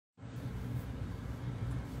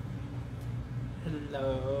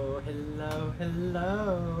Hello, hello,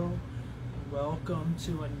 hello. Welcome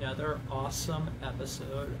to another awesome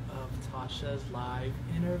episode of Tasha's live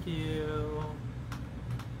interview.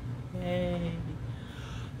 Yay.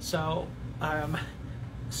 So, I'm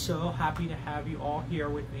so happy to have you all here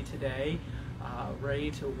with me today,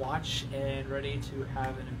 ready to watch and ready to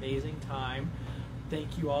have an amazing time.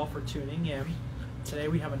 Thank you all for tuning in. Today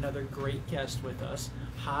we have another great guest with us.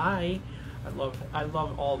 Hi. I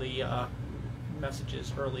love all the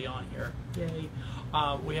messages early on here. Yay.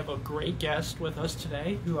 We have a great guest with us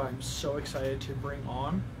today who I'm so excited to bring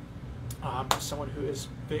on. Someone who is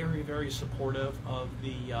very, very supportive of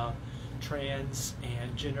the trans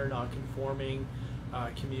and gender nonconforming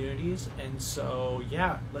communities. And so,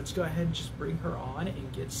 yeah, let's go ahead and just bring her on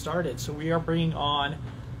and get started. So we are bringing on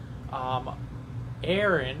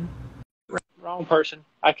Erin. Wrong person.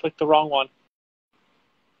 I clicked the wrong one.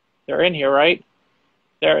 They're in here, right?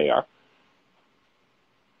 There we are.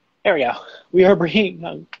 There we go. We are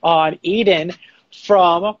bringing on Eden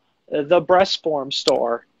from the Breast Form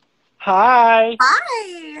store. Hi.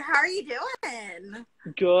 Hi, how are you doing?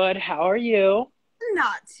 Good. How are you?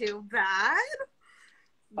 Not too bad.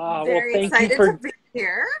 Well, Very thank you excited for to be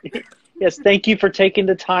here. yes, thank you for taking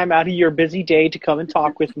the time out of your busy day to come and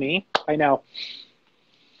talk with me. I know.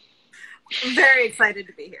 I'm very excited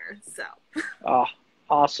to be here. So,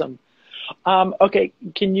 Awesome. Okay,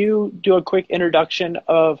 can you do a quick introduction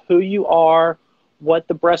of who you are, what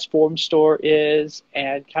the Breast Form store is,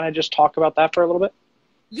 and kind of just talk about that for a little bit?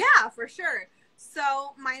 yeah, for sure.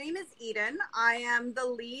 So, my name is Eden. I am the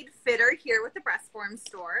lead fitter here with the Breast Form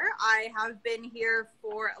store. I have been here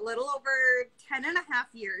for a little over 10 and a half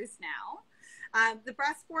years now. The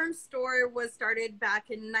Breast Form store was started back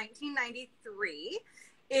in 1993.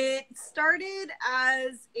 It started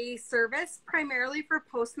as a service primarily for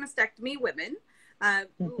post-mastectomy women,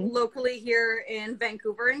 locally here in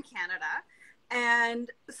Vancouver in Canada. And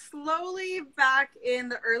slowly back in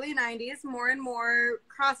the early 90s, more and more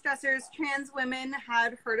cross-dressers, trans women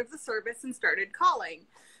had heard of the service and started calling.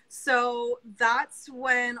 So that's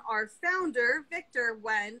when our founder, Victor,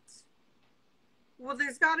 went, well,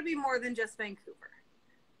 there's got to be more than just Vancouver.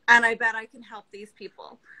 And I bet I can help these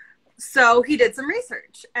people. So he did some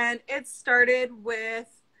research, and it started with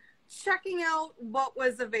checking out what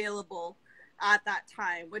was available at that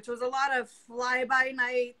time, which was a lot of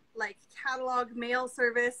fly-by-night, like catalog mail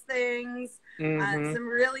service things, some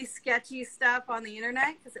really sketchy stuff on the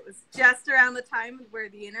internet, because it was just around the time where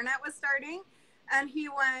the internet was starting. And he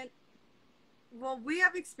went, well, we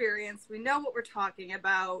have experience. We know what we're talking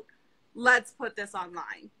about. Let's put this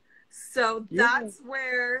online. So that's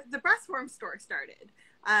where the Breast Form store started.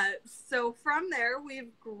 So from there,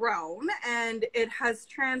 we've grown, and it has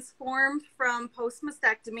transformed from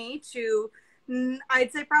post-mastectomy to,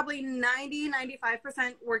 I'd say probably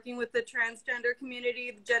 90-95% working with the transgender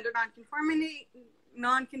community, the gender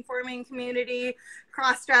non-conforming community,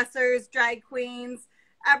 cross-dressers, drag queens,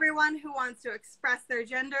 everyone who wants to express their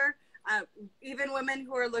gender, even women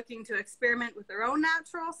who are looking to experiment with their own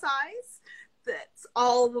natural size. That's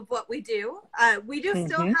all of what we do. We do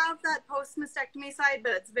still have that post-mastectomy side,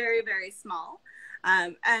 but it's very, very small.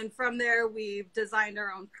 And from there, we've designed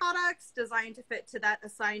our own products, designed to fit to that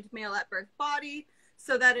assigned male at birth body,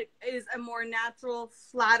 so that it is a more natural,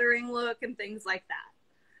 flattering look and things like that.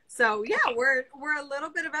 So yeah, we're a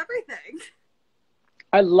little bit of everything.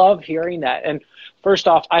 I love hearing that. And first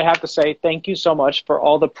off, I have to say thank you so much for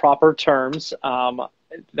all the proper terms.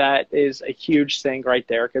 That is a huge thing right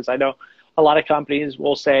there, because I know a lot of companies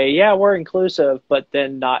will say, yeah, we're inclusive, but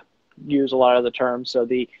then not use a lot of the terms. So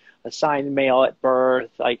the assigned male at birth,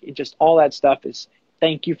 like just all that stuff is,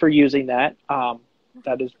 thank you for using that.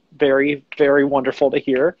 That is very, very wonderful to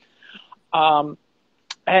hear. And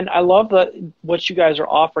I love what you guys are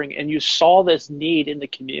offering, and you saw this need in the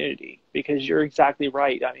community, because you're exactly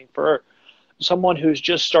right. I mean, for someone who's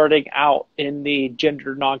just starting out in the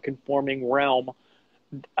gender nonconforming realm,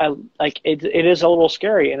 it is a little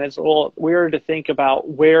scary, and it's a little weird to think about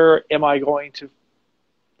how am I going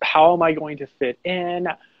to fit in?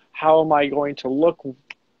 How am I going to look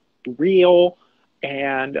real?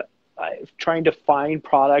 And trying to find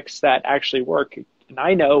products that actually work. And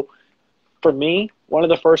I know for me, one of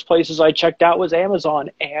the first places I checked out was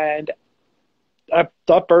Amazon, and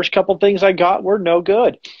the first couple things I got were no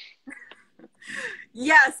good.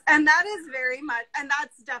 Yes, and that is very much, and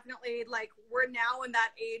that's definitely, like, we're now in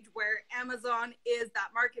that age where Amazon is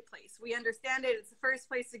that marketplace. We understand it. It's the first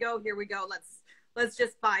place to go. Here we go. Let's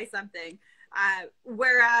just buy something.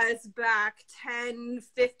 Whereas back 10,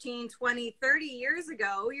 15, 20, 30 years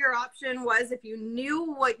ago, your option was, if you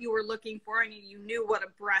knew what you were looking for and you knew what a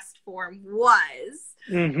breast form was,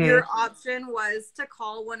 your option was to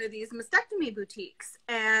call one of these mastectomy boutiques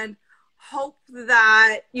and hope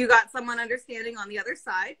that you got someone understanding on the other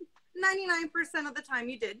side. 99% of the time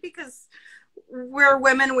you did, because we're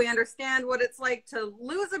women, we understand what it's like to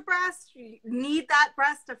lose a breast. You need that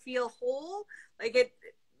breast to feel whole. Like, it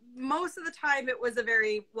most of the time it was a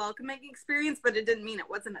very welcoming experience, but it didn't mean it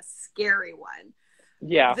wasn't a scary one.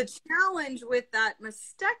 Yeah. The challenge with that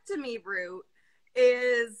mastectomy route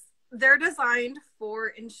is they're designed for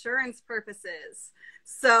insurance purposes.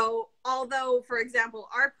 So although, for example,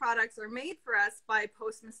 our products are made for us by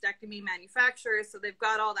post-mastectomy manufacturers, so they've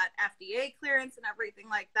got all that FDA clearance and everything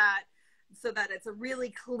like that, so that it's a really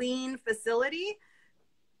clean facility,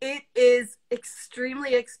 it is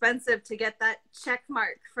extremely expensive to get that check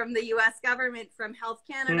mark from the US government, from Health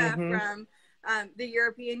Canada, from the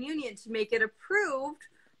European Union, to make it approved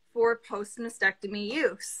for post-mastectomy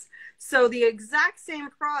use. So the exact same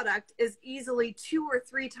product is easily 2 or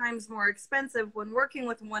 3 times more expensive when working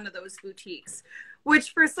with one of those boutiques,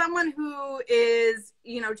 which for someone who is,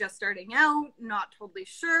 you know, just starting out, not totally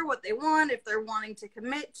sure what they want, if they're wanting to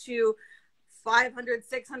commit to $500,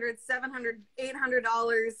 $600, $700,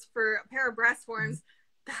 $800 for a pair of breast forms,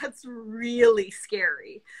 that's really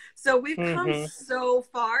scary. So we've come so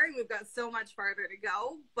far, and we've got so much farther to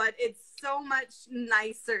go, but it's so much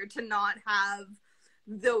nicer to not have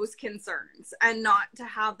those concerns and not to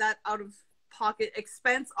have that out of pocket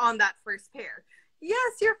expense on that first pair.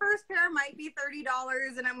 Yes, your first pair might be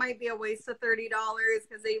 $30, and it might be a waste of $30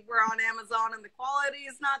 because they were on Amazon and the quality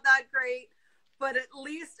is not that great, but at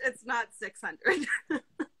least it's not $600.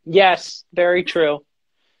 Yes, very true.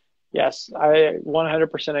 Yes, I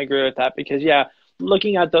 100% agree with that, because yeah,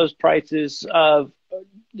 looking at those prices of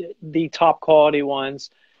the top quality ones,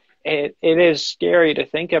 it is scary to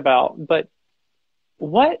think about. But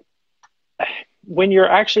when you're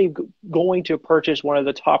actually going to purchase one of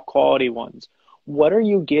the top quality ones, what are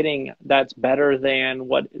you getting that's better than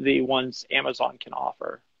what the ones Amazon can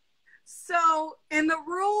offer? So in the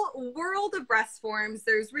world of breast forms,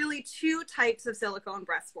 there's really 2 types of silicone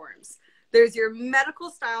breast forms. There's your medical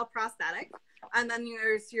style prosthetic, and then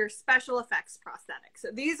there's your special effects prosthetic. So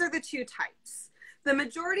these are the 2 types. The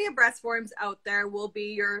majority of breast forms out there will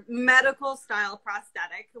be your medical style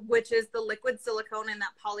prosthetic, which is the liquid silicone in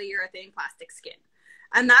that polyurethane plastic skin.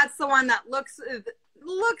 And that's the one that looks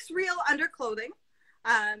real under clothing,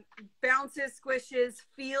 bounces, squishes,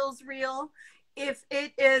 feels real. If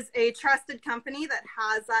it is a trusted company that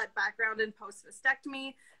has that background in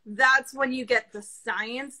post-mastectomy, that's when you get the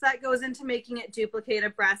science that goes into making it duplicate a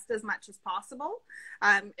breast as much as possible.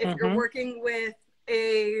 If you're working with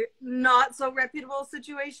a not so reputable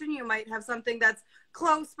situation, you might have something that's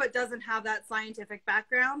close but doesn't have that scientific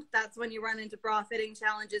background. That's when you run into bra fitting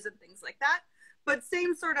challenges and things like that. But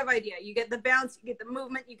same sort of idea. You get the bounce, you get the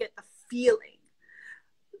movement, you get the feeling.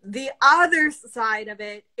 The other side of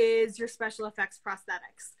it is your special effects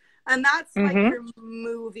prosthetics. And that's like your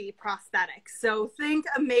movie prosthetics. So think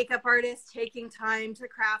a makeup artist taking time to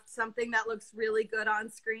craft something that looks really good on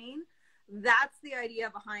screen. That's the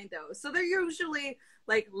idea behind those. So they're usually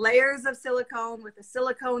like layers of silicone with a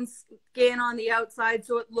silicone skin on the outside,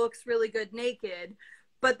 so it looks really good naked.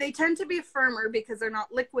 But they tend to be firmer because they're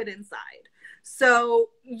not liquid inside. So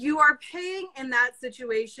you are paying in that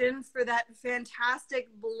situation for that fantastic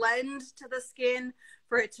blend to the skin,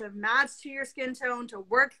 for it to match to your skin tone, to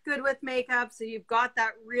work good with makeup. So you've got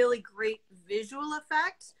that really great visual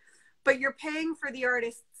effect, but you're paying for the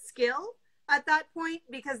artist's skill at that point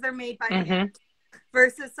because they're made by hand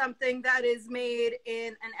versus something that is made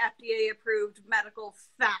in an FDA approved medical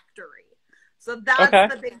factory. So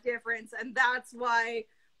that's the big difference. And that's why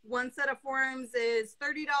one set of forms is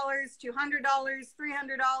 $30, $200,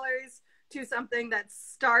 $300 to something that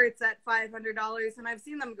starts at $500. And I've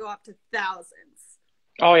seen them go up to thousands.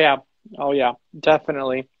 Oh, yeah. Oh, yeah,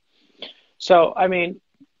 definitely. So, I mean,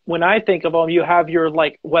 when I think of them, you have your,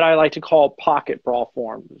 like, what I like to call pocket bra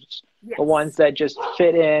forms. Yes. The ones that just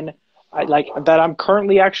fit in, that I'm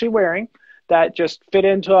currently actually wearing, that just fit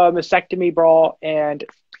into a mastectomy bra, and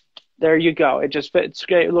there you go. It just fits.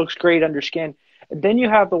 It looks great under skin. And then you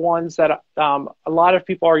have the ones that a lot of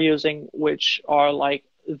people are using, which are like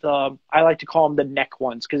I like to call them the neck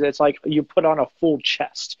ones, because it's like you put on a full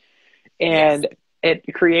chest, and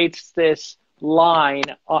it creates this line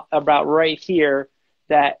about right here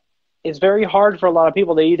that is very hard for a lot of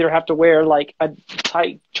people. They either have to wear like a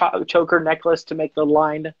tight choker necklace to make the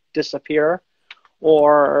line disappear,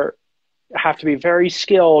 or have to be very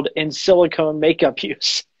skilled in silicone makeup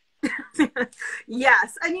use.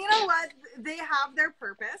 Yes. And you know what? They have their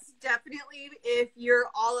purpose. Definitely, if you're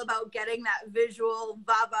all about getting that visual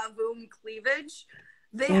va-va-voom cleavage,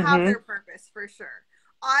 they have Mm-hmm. their purpose for sure.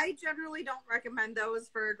 I generally don't recommend those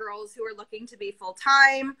for girls who are looking to be full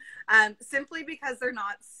time, simply because they're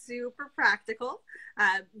not super practical.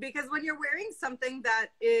 Because when you're wearing something that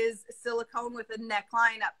is silicone with a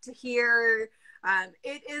neckline up to here,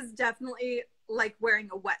 it is definitely like wearing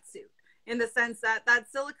a wetsuit, in the sense that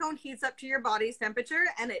that silicone heats up to your body's temperature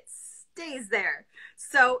and it stays there.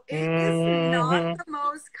 So it is not Mm-hmm. the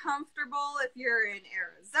most comfortable if you're in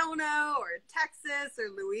Arizona or Texas or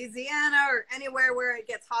Louisiana or anywhere where it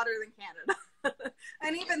gets hotter than Canada.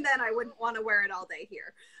 And even then, I wouldn't want to wear it all day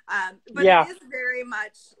here. But it Yeah. is very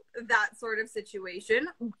much that sort of situation.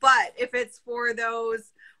 But if it's for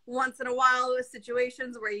those once in a while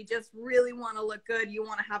situations where you just really want to look good, you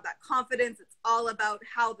want to have that confidence, it's all about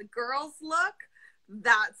how the girls look,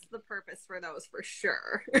 that's the purpose for those for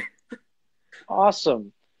sure.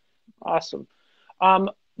 Awesome. Awesome.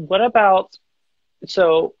 What about,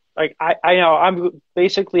 so like I know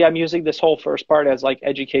I'm using this whole first part as like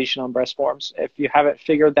education on breast forms. If you haven't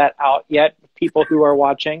figured that out yet, people who are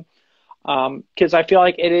watching, because I feel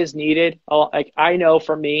like it is needed. Like I know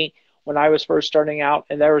for me, when I was first starting out,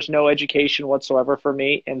 and there was no education whatsoever for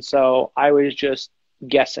me, and so I was just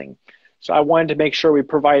guessing. So I wanted to make sure we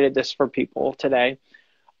provided this for people today.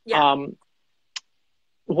 Yeah. Um,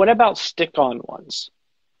 what about stick-on ones,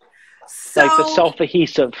 like the So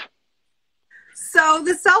self-adhesive? So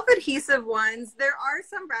the self-adhesive ones, there are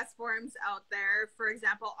some breast forms out there. For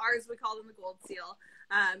example, ours, we call them the Gold Seal,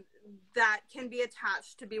 that can be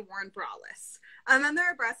attached to be worn braless. And then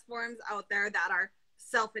there are breast forms out there that are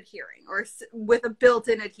self-adhering or with a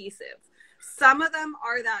built-in adhesive. Some of them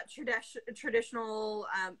are that traditional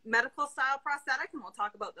medical style prosthetic, and we'll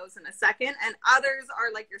talk about those in a second. And others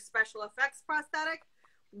are like your special effects prosthetic,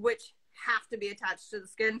 which have to be attached to the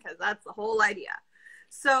skin because that's the whole idea.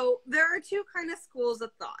 So there are two kind of schools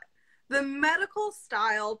of thought. The medical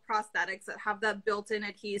style prosthetics that have that built-in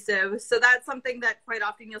adhesive. So that's something that quite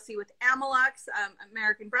often you'll see with Amylex.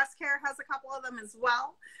 American Breast Care has a couple of them as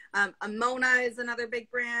well. Amona is another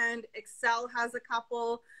big brand. Excel has a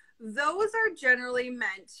couple. Those are generally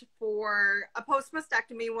meant for a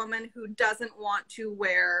post-mastectomy woman who doesn't want to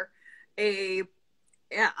wear a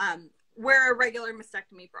regular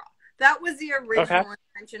mastectomy bra. That was the Okay. original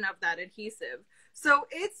intention of that adhesive. So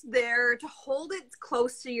it's there to hold it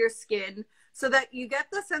close to your skin so that you get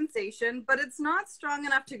the sensation, but it's not strong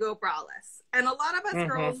enough to go braless. And a lot of us Mm-hmm.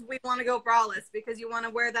 girls, we want to go braless because you want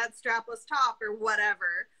to wear that strapless top or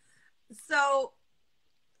whatever. So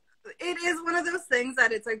it is one of those things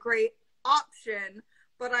that it's a great option,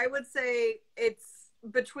 but I would say it's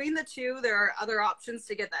between the two, there are other options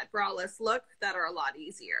to get that braless look that are a lot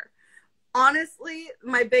easier. Honestly,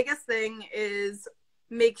 my biggest thing is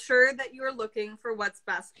make sure that you're looking for what's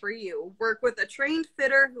best for you. Work with a trained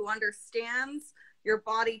fitter who understands your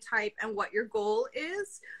body type and what your goal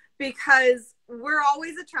is, because we're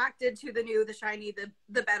always attracted to the new, the shiny,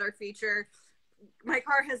 the better feature. My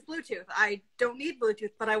car has Bluetooth. I don't need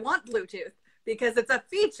Bluetooth, but I want Bluetooth because it's a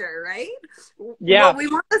feature, right? Well, Yeah. we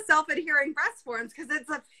want the self-adhering breast forms because it's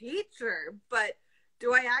a feature, but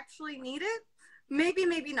do I actually need it? Maybe,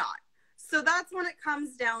 maybe not. So that's when it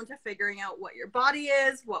comes down to figuring out what your body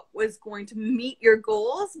is, what was going to meet your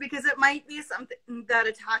goals, because it might be something that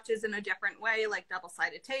attaches in a different way, like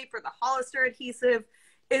double-sided tape or the Hollister adhesive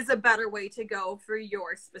is a better way to go for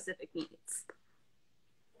your specific needs.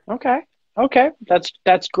 Okay. Okay.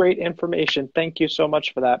 That's great information. Thank you so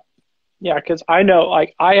much for that. Yeah, because I know,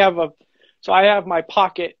 like, I have my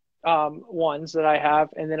pocket ones that I have,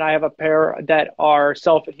 and then I have a pair that are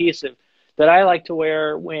self-adhesive that I like to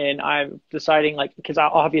wear when I'm deciding, like, because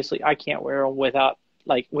obviously I can't wear them without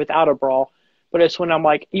a bra, but it's when I'm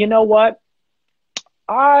like, you know what,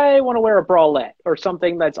 I want to wear a bralette or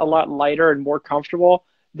something that's a lot lighter and more comfortable.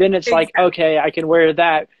 Then it's like, Exactly. okay, I can wear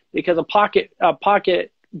that because a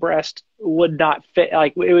pocket breast would not fit,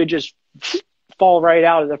 like it would just fall right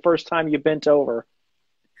out the first time you bent over.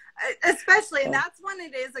 Especially, and So, that's when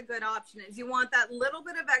it is a good option, is you want that little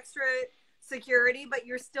bit of extra security, but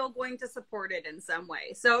you're still going to support it in some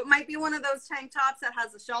way. So it might be one of those tank tops that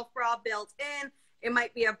has a shelf bra built in. It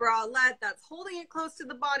might be a bralette that's holding it close to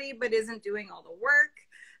the body but isn't doing all the work.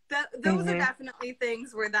 Those are hmm definitely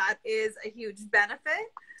things where that is a huge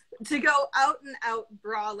benefit. To go out and out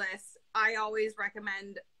braless, I always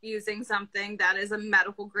recommend using something that is a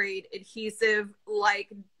medical grade adhesive, like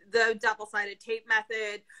the double-sided tape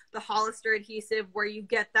method, the Hollister adhesive, where you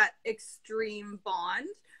get that extreme bond.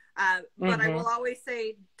 But I will always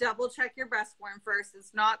say, double check your breast form first.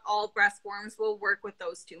 It's not all breast forms will work with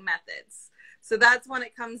those two methods. So that's when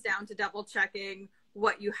it comes down to double checking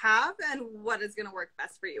what you have and what is going to work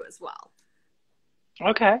best for you as well.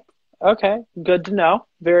 Okay. Okay. Good to know.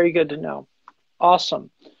 Very good to know.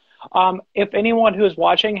 Awesome. If anyone who is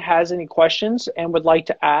watching has any questions and would like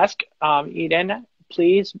to ask Eden,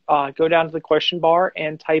 please go down to the question bar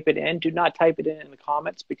and type it in. Do not type it in the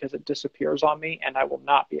comments because it disappears on me and I will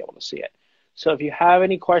not be able to see it. So if you have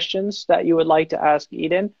any questions that you would like to ask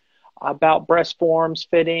Eden about breast forms,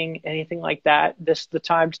 fitting, anything like that, this is the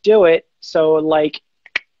time to do it. So like,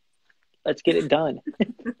 let's get it done.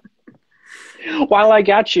 While I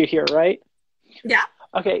got you here, right? Yeah.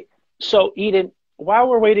 Okay. So Eden, while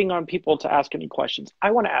we're waiting on people to ask any questions,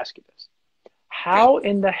 I want to ask you this. How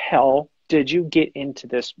in the hell did you get into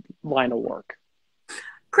this line of work?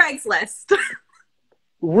 Craigslist.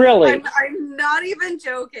 Really? I'm not even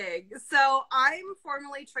joking. So I'm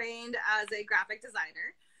formally trained as a graphic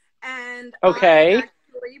designer, and okay. I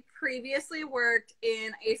actually previously worked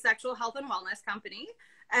in a sexual health and wellness company.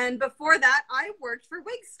 And before that, I worked for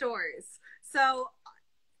wig stores. So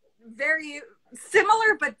very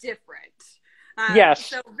similar, but different. Yes.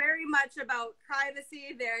 So very much about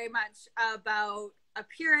privacy, very much about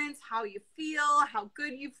appearance, how you feel, how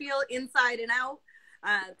good you feel inside and out.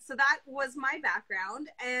 So that was my background.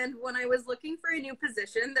 And when I was looking for a new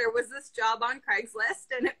position, there was this job on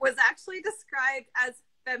Craigslist, and it was actually described as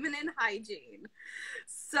feminine hygiene.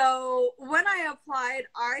 So when I applied,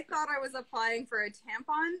 I thought I was applying for a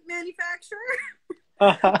tampon manufacturer.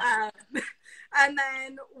 And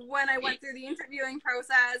then when I went through the interviewing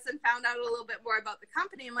process and found out a little bit more about the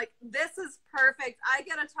company, I'm like, this is perfect. I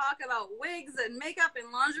get to talk about wigs and makeup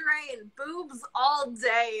and lingerie and boobs all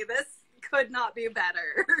day. This could not be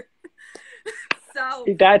better. So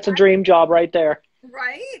that's a dream job right there.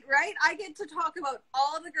 Right. I get to talk about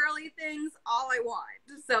all the girly things all I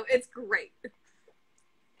want. So it's great.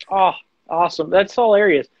 Oh, awesome. That's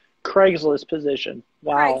hilarious. Craigslist position.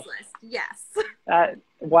 Wow. Craigslist, yes.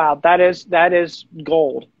 Wow, that is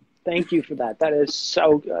gold. Thank you for that. That is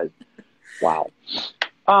so good. Wow.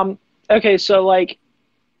 Okay, so like,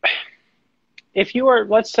 if you are,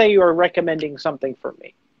 let's say you are recommending something for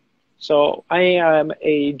me. So I am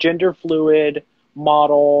a gender fluid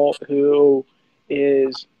model who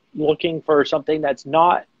is looking for something that's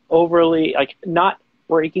not overly, like, not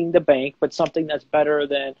breaking the bank, but something that's better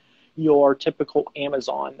than your typical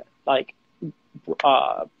Amazon, like,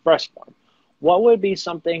 breast form. What would be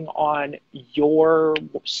something on your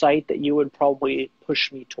site that you would probably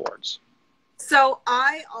push me towards? So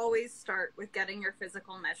I always start with getting your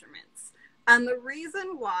physical measurements. And the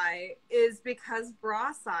reason why is because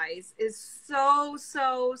bra size is so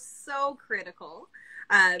critical.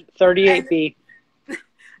 38B.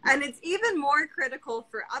 And it's even more critical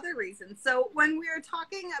for other reasons. So when we're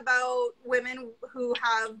talking about women who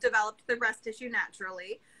have developed their breast tissue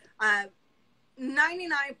naturally,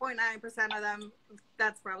 99.9% of them,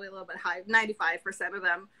 that's probably a little bit high, 95% of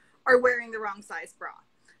them are wearing the wrong size bra.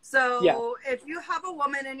 So if you have a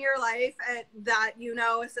woman in your life that you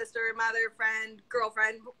know, a sister, mother, friend,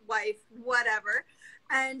 girlfriend, wife, whatever,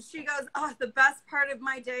 and she goes, oh, the best part of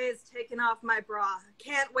my day is taking off my bra.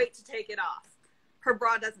 Can't wait to take it off. Her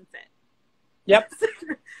bra doesn't fit. Yep.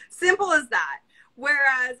 Simple as that.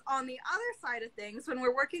 Whereas on the other side of things, when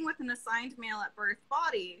we're working with an assigned male at birth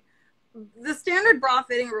body, the standard bra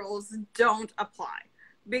fitting rules don't apply.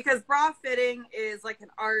 Because bra fitting is like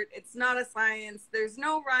an art. It's not a science. There's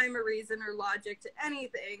no rhyme or reason or logic to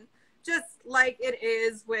anything, just like it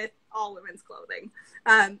is with all women's clothing.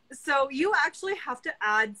 So you actually have to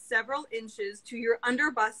add several inches to your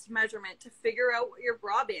under bust measurement to figure out what your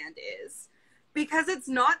bra band is, because it's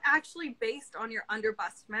not actually based on your under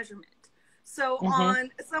bust measurement. So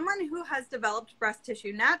on someone who has developed breast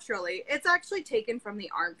tissue naturally, it's actually taken from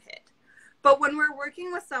the armpit. But when we're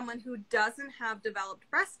working with someone who doesn't have developed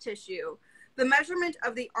breast tissue, the measurement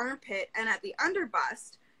of the armpit and at the under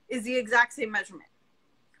bust is the exact same measurement,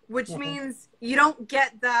 which means you don't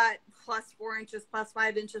get that plus 4 inches, plus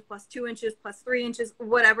 5 inches, plus 2 inches, plus 3 inches,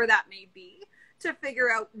 whatever that may be, to figure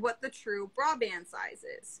out what the true bra band size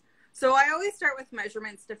is. So I always start with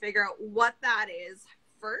measurements to figure out what that is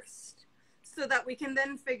first, so that we can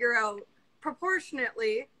then figure out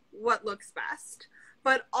proportionately what looks best.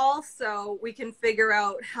 But also we can figure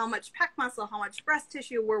out how much pec muscle, how much breast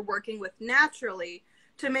tissue we're working with naturally,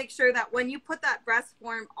 to make sure that when you put that breast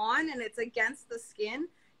form on and it's against the skin,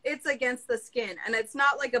 it's against the skin. And it's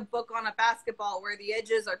not like a book on a basketball where the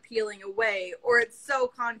edges are peeling away, or it's so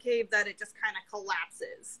concave that it just kind of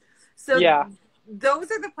collapses. So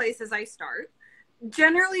those are the places I start.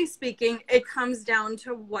 generally speaking, it comes down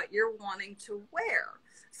to what you're wanting to wear.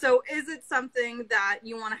 So is it something that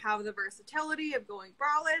you want to have the versatility of going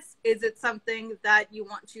braless? Is it something that you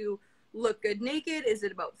want to look good naked? Is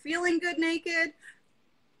it about feeling good naked?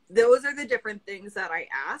 Those are the different things that I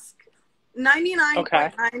ask.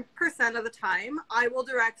 99.9% of the time, I will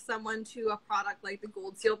direct someone to a product like the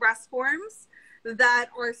Gold Seal breast forms that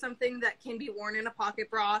are something that can be worn in a pocket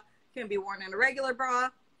bra, can be worn in a regular bra,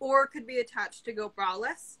 or could be attached to go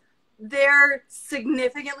braless. They're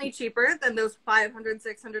significantly cheaper than those $500,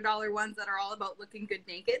 $600 ones that are all about looking good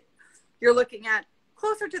naked. You're looking at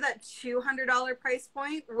closer to that $200 price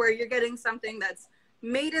point where you're getting something that's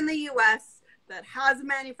made in the US, that has a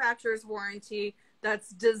manufacturer's warranty, that's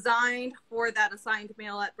designed for that assigned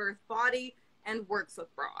male at birth body and works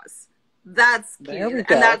with bras. That's key. And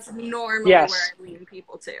that's normally where I lean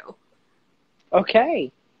people to.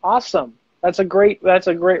 Okay. Awesome. That's a great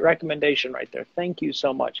recommendation right there. Thank you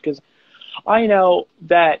so much. Because I know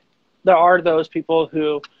that there are those people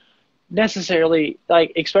who necessarily,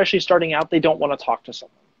 like, especially starting out, they don't want to talk to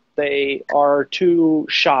someone. They are too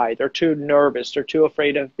shy. They're too nervous. They're too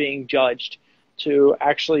afraid of being judged to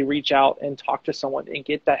actually reach out and talk to someone and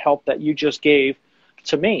get that help that you just gave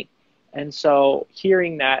to me. And so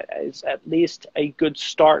hearing that is at least a good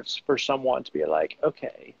start for someone to be like,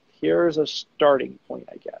 okay, here's a starting point,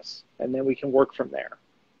 I guess. And then we can work from there.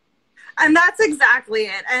 And that's exactly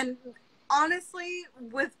it. And honestly,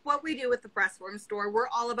 with what we do with the Breastform store, we're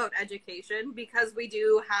all about education because we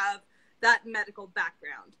do have that medical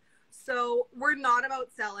background. So we're not about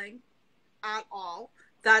selling at all.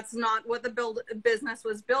 That's not what the business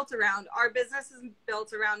was built around. Our business is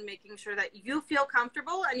built around making sure that you feel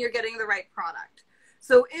comfortable and you're getting the right product.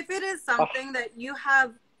 So if it is something that you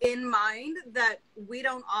have in mind that we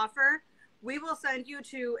don't offer, we will send you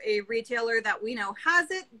to a retailer that we know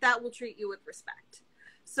has it that will treat you with respect.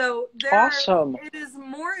 So it is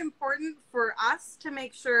more important for us to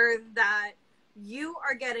make sure that you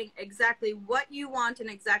are getting exactly what you want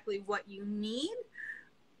and exactly what you need,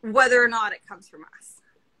 whether or not it comes from us.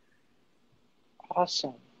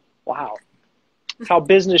 Awesome. Wow. How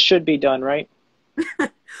business should be done, right? One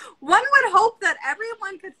would hope that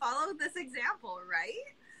everyone could follow this example, right?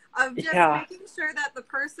 Of just making sure that the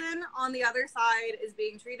person on the other side is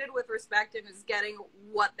being treated with respect and is getting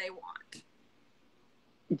what they want.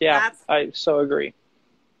 Yeah, I so agree.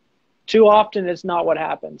 Too often it's not what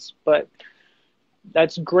happens, but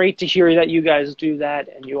that's great to hear that you guys do that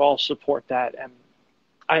and you all support that. And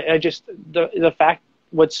I just, the fact,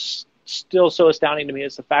 what's still so astounding to me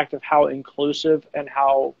is the fact of how inclusive and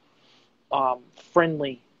how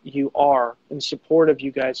friendly you are and supportive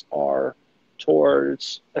you guys are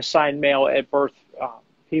towards assigned male at birth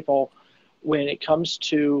people when it comes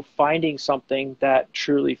to finding something that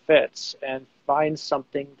truly fits and find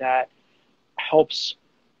something that helps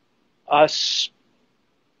us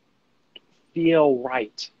feel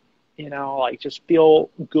right, you know, like just feel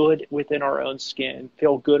good within our own skin,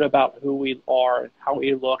 feel good about who we are and how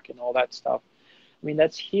we look and all that stuff. I mean,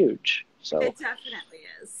 that's huge. So it definitely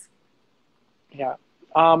is. Yeah.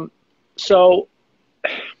 So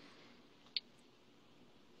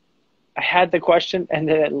I had the question and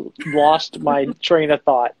then it lost my train of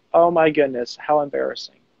thought. Oh my goodness, how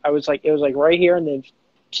embarrassing. It was like right here and then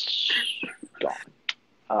gone.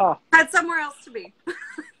 Oh. Had somewhere else to be.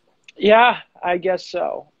 Yeah, I guess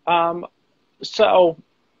so. So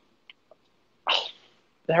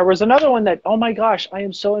there was another one that, oh my gosh, I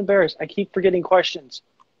am so embarrassed. I keep forgetting questions.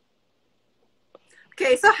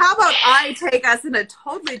 Okay, so how about I take us in a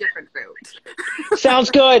totally different route? Sounds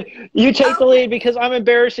good. You take the lead because I'm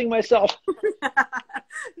embarrassing myself.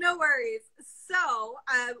 No worries. So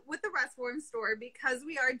with the Breastform store, because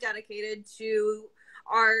we are dedicated to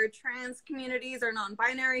our trans communities, our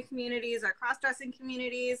non-binary communities, our cross-dressing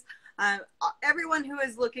communities, everyone who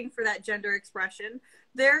is looking for that gender expression,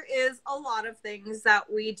 there is a lot of things that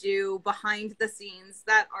we do behind the scenes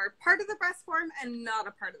that are part of the Breastform and not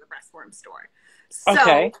a part of the Breastform store.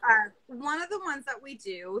 So one of the ones that we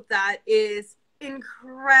do that is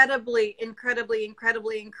incredibly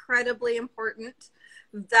important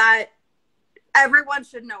that everyone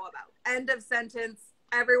should know about, end of sentence,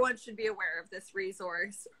 everyone should be aware of this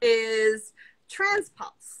resource, is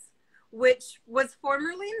TransPulse, which was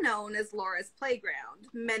formerly known as Laura's Playground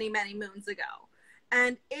many moons ago.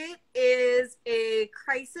 And it is a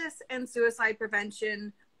crisis and suicide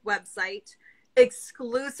prevention website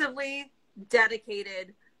exclusively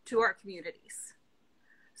dedicated to our communities.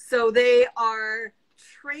 So they are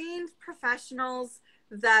trained professionals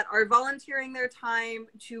that are volunteering their time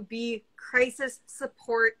to be crisis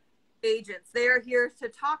support agents. They are here to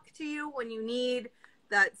talk to you when you need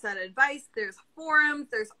that set advice. There's forums,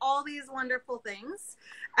 there's all these wonderful things,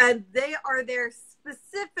 and they are there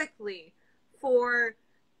specifically for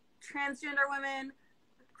transgender women,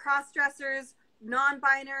 cross-dressers,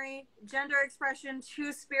 non-binary, gender expression,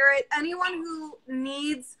 two-spirit, anyone who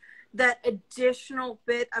needs that additional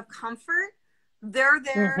bit of comfort. They're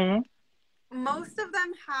there. Mm-hmm. Most of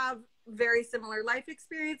them have very similar life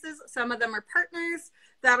experiences. Some of them are partners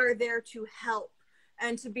that are there to help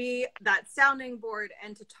and to be that sounding board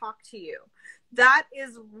and to talk to you. That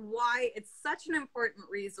is why it's such an important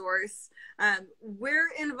resource. We're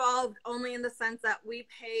involved only in the sense that we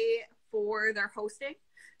pay for their hosting.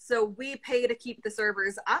 So we pay to keep the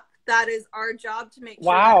servers up. That is our job, to make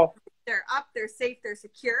sure that they're up, they're safe, they're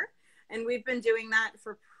secure. And we've been doing that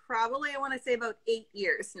for probably, I want to say, about 8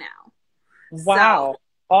 years now. Wow. So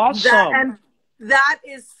awesome. That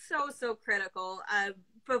is so critical.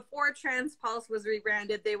 Before TransPulse was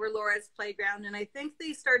rebranded, they were Laura's Playground, and I think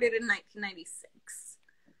they started in 1996.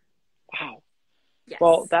 Wow. Yes.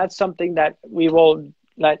 Well, that's something that we will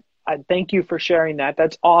let. Thank you for sharing that.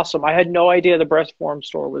 That's awesome. I had no idea the breast form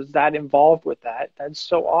store was that involved with that. That's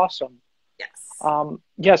so awesome. Yes.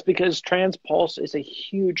 Yes, because TransPulse is a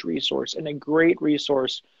huge resource and a great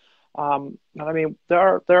resource. I mean,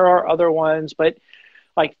 there are other ones, but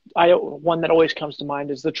like one that always comes to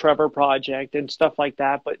mind is the Trevor Project and stuff like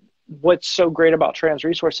that. But what's so great about Trans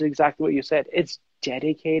Resource is exactly what you said. It's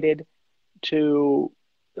dedicated to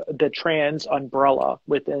the trans umbrella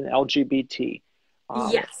within LGBT.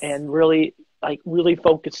 Yes. And really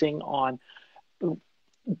focusing on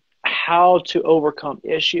how to overcome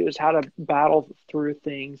issues, how to battle through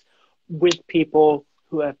things with people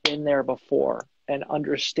who have been there before and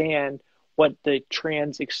understand what the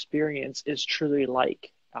trans experience is truly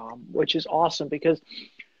like, which is awesome because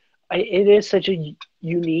it is such a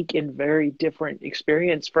unique and very different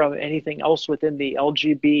experience from anything else within the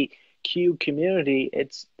LGBTQ community.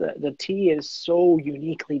 It's the T is so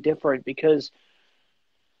uniquely different because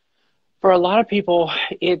for a lot of people,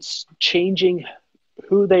 it's changing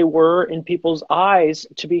who they were in people's eyes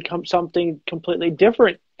to become something completely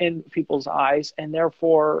different in people's eyes. And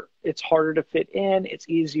therefore, it's harder to fit in. It's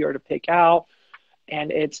easier to pick out.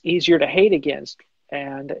 And it's easier to hate against.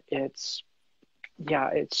 And it's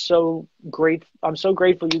so great. I'm so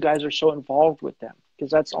grateful you guys are so involved with them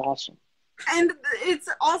because that's awesome. And it's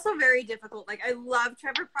also very difficult. Like, I love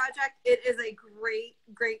Trevor Project. It is a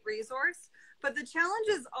great resource. But the challenge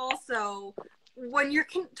is also when you're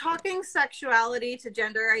talking sexuality to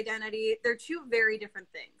gender identity, they're two very different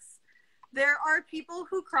things. There are people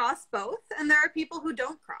who cross both, and there are people who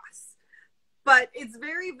don't cross. But it's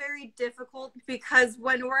very difficult because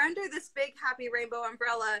when we're under this big happy rainbow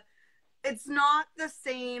umbrella, it's not the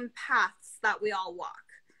same paths that we all walk.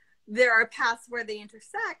 There are paths where they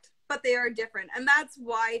intersect, but they are different. And that's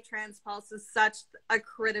why TransPulse is such a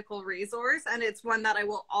critical resource. And it's one that I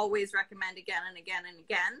will always recommend again and again and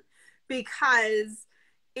again, because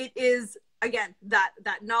it is, again, that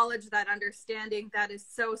knowledge, that understanding that is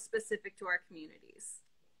so specific to our communities.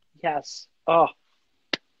 Yes. Oh,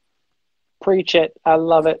 preach it. I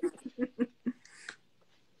love it.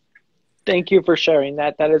 Thank you for sharing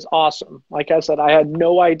that. That is awesome. Like I said, I had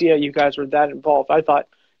no idea you guys were that involved. I thought,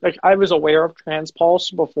 like, I was aware of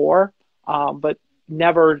TransPulse before, but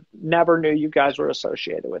never knew you guys were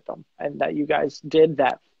associated with them and that you guys did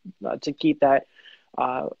that to keep that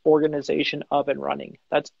organization up and running.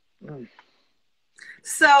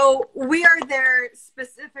 So we are there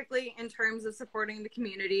specifically in terms of supporting the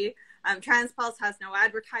community. TransPulse has no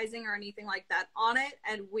advertising or anything like that on it,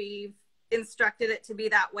 and we've instructed it to be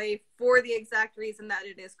that way for the exact reason that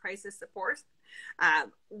it is crisis support.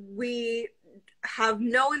 We have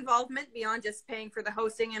no involvement beyond just paying for the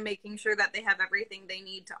hosting and making sure that they have everything they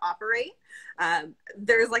need to operate.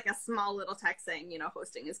 There's like a small little text saying,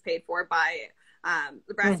 hosting is paid for by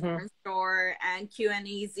the breast form store, and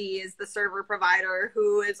QNEZ is the server provider,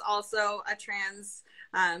 who is also a trans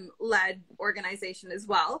led organization as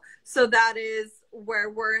well. So that is where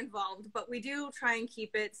we're involved, but we do try and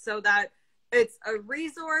keep it so that it's a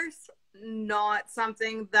resource, not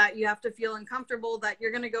something that you have to feel uncomfortable that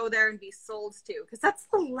you're going to go there and be sold to, because that's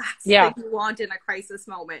the last thing you want in a crisis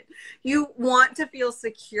moment. You want to feel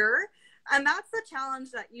secure, and that's the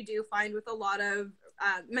challenge that you do find with a lot of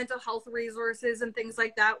mental health resources and things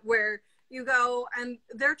like that, where you go and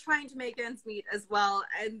they're trying to make ends meet as well,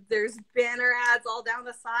 and there's banner ads all down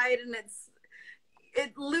the side, and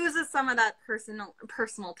it loses some of that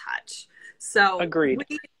personal touch. So agreed.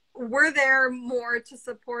 We're there more to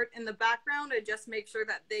support in the background and just make sure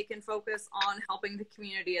that they can focus on helping the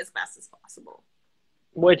community as best as possible.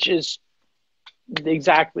 which is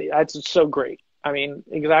exactly, that's so great. I mean,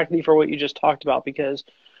 exactly for what you just talked about, because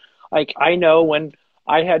like I know when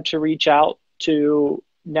I had to reach out to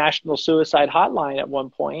National Suicide Hotline at one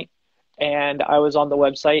point, and I was on the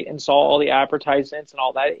website and saw all the advertisements and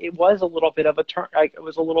all that. It was a little bit of a turn. Like, it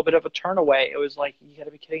was a little bit of a turn away. It was like, you got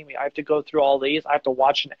to be kidding me! I have to go through all these. I have to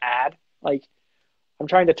watch an ad. Like, I'm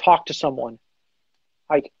trying to talk to someone.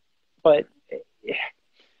 Like, but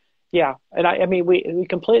yeah, and I mean, we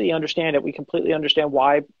completely understand it. We completely understand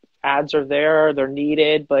why ads are there. They're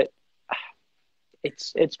needed, but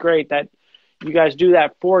it's great that you guys do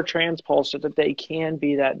that for TransPulse so that they can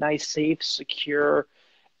be that nice, safe, secure,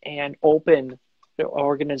 and open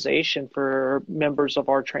organization for members of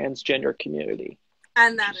our transgender community.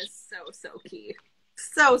 And that is so key.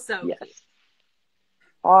 So Yes. key.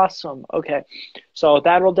 Awesome. Okay. So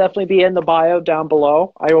that will definitely be in the bio down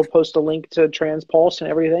below. I will post a link to TransPulse and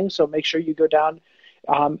everything. So make sure you go down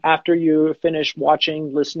after you finish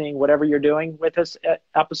watching, listening, whatever you're doing with this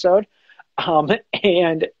episode,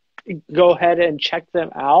 and go ahead and check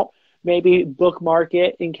them out. Maybe bookmark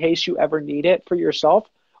it in case you ever need it for yourself,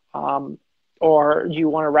 or you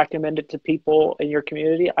want to recommend it to people in your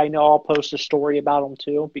community. I know I'll post a story about them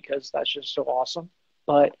too, because that's just so awesome.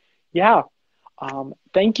 But yeah.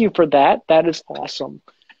 Thank you for that. That is awesome.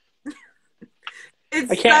 It's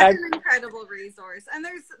such an incredible resource. And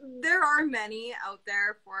there are many out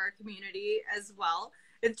there for our community as well.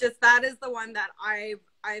 It's just that is the one that I've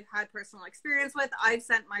had personal experience with. I've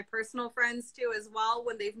sent my personal friends to as well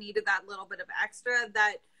when they've needed that little bit of extra,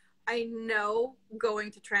 that I know going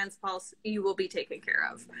to TransPulse you will be taken care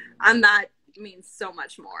of. And that means so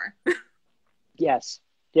much more. Yes.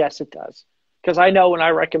 Yes, it does. Because I know when I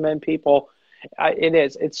recommend people,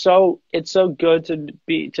 it's so good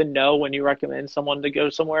to know when you recommend someone to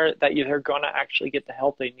go somewhere that they're going to actually get the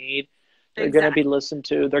help they need. They're going to be listened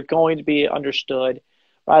to. They're going to be understood,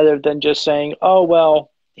 rather than just saying, "Oh,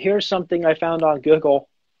 well, here's something I found on Google."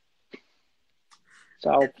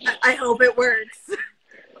 So I hope it works.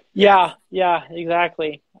 Yeah,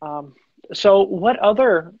 exactly. So what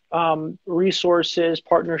other resources,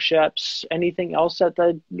 partnerships, anything else that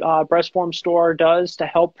the Breastform Store does to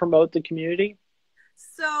help promote the community?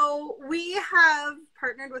 So we have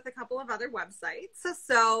partnered with a couple of other websites.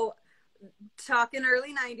 So talking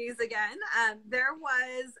early 90s again, there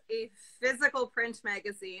was a physical print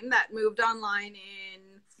magazine that moved online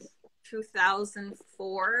in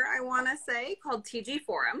 2004, I want to say, called TG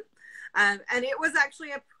Forum. And it was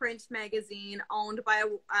actually a print magazine owned by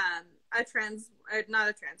not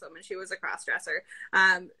a trans woman, she was a cross-dresser,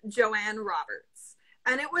 Joanne Roberts.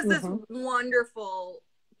 And it was this wonderful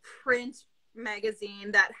print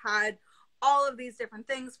magazine that had all of these different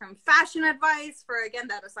things, from fashion advice for, again,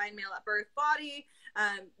 that assigned male at birth body,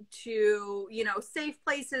 to, safe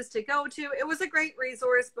places to go to. It was a great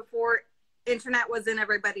resource before internet was in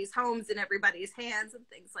everybody's homes, in everybody's hands, and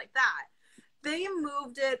things like that. They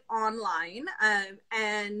moved it online,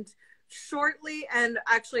 and shortly, and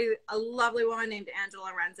actually a lovely woman named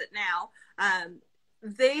Angela runs it now.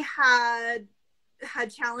 They had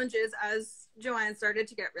challenges as Joanne started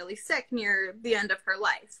to get really sick near the end of her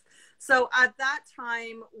life. So at that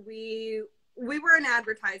time, we were an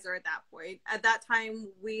advertiser at that point. At that time,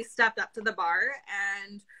 we stepped up to the bar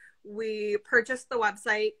and we purchased the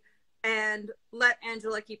website and let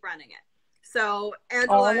Angela keep running it. So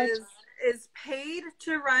Angela is paid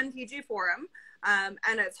to run TG Forum,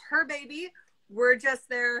 and it's her baby. We're just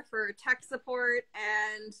there for tech support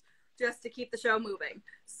and just to keep the show moving.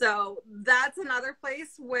 So that's another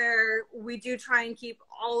place where we do try and keep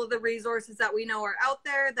all of the resources that we know are out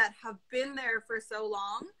there that have been there for so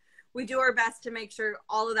long. We do our best to make sure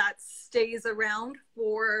all of that stays around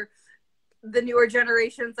for the newer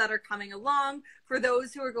generations that are coming along, for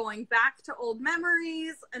those who are going back to old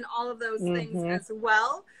memories and all of those things as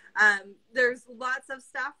well. There's lots of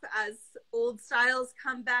stuff as old styles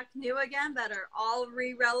come back new again that are all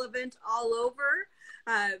relevant all over,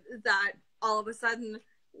 that all of a sudden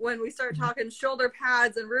when we start talking shoulder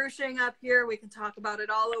pads and ruching up here, we can talk about it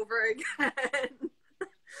all over again.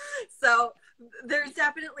 So there's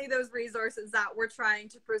definitely those resources that we're trying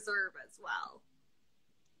to preserve as well.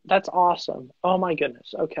 That's awesome. Oh my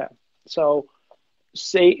goodness. Okay. So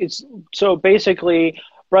basically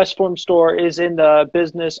Breastform Store is in the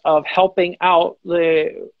business of helping out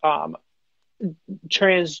the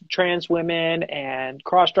trans women and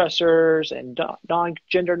cross-dressers and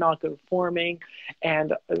gender non-conforming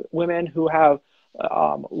and women who have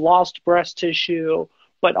lost breast tissue,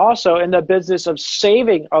 but also in the business of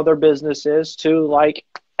saving other businesses to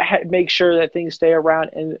make sure that things stay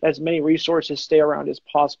around and as many resources stay around as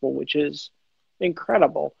possible, which is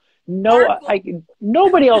incredible. Our No, goal,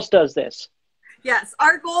 nobody else does this. yes,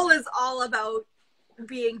 our goal is all about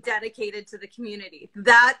being dedicated to the community.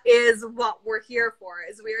 That is what we're here for,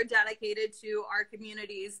 is we are dedicated to our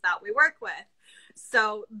communities that we work with.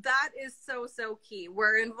 So that is so, so key.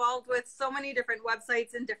 We're involved with so many different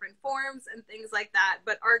websites and different forums and things like that.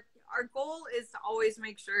 But our goal is to always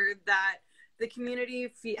make sure that the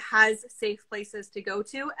community has safe places to go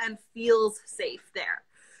to and feels safe there.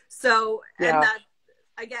 So, and Yeah. that,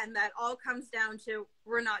 again, that all comes down to,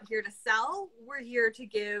 we're not here to sell. We're here to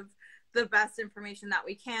give the best information that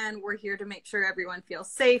we can. We're here to make sure everyone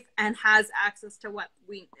feels safe and has access to what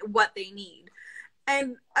they need.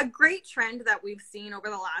 And a great trend that we've seen over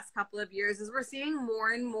the last couple of years is we're seeing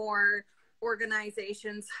more and more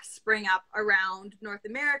organizations spring up around North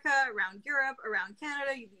America, around Europe, around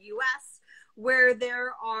Canada, the US, where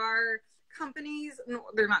there are companies, no,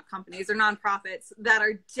 they're not companies, they're nonprofits that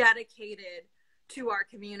are dedicated to our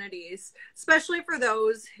communities, especially for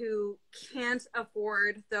those who can't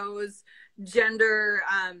afford those gender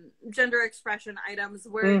expression items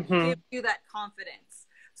where it gives you that confidence.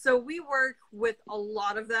 So we work with a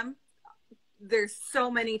lot of them. There's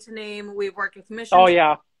so many to name. We've worked with Oh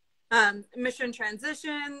yeah. Mission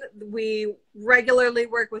Transition. We regularly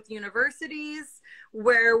work with universities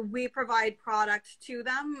where we provide product to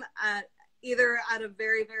them either at a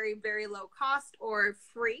very, very, very low cost or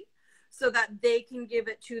free, so that they can give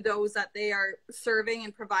it to those that they are serving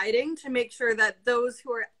and providing, to make sure that those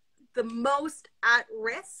who are the most at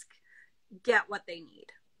risk get what they need.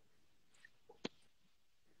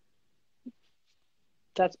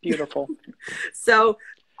 That's beautiful. So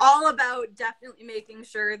all about definitely making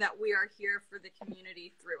sure that we are here for the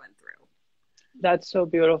community through and through. That's so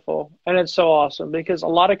beautiful. And it's so awesome because a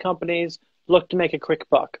lot of companies look to make a quick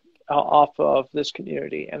buck off of this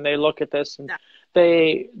community, and they look at this and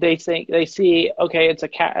they think, they see, okay, it's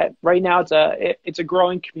right now it's a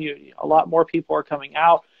growing community. A lot more people are coming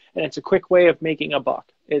out, and it's a quick way of making a buck.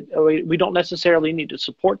 We don't necessarily need to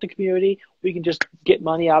support the community. We can just get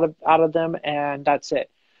money out of them, and that's it.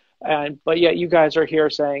 But yet you guys are here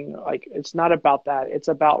saying, like, it's not about that. It's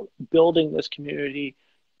about building this community,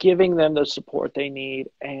 giving them the support they need,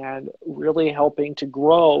 and really helping to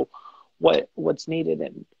grow what's needed.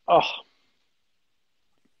 And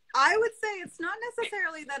I would say it's not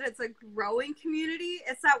necessarily that it's a growing community,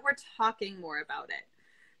 it's that we're talking more about it.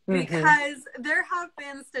 Because there have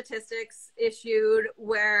been statistics issued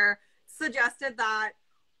where suggested that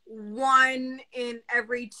 1 in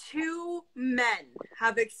every 2 men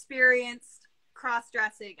have experienced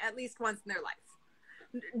cross-dressing at least once in their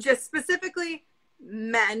life. Just specifically,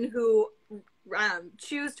 men who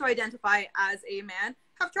choose to identify as a man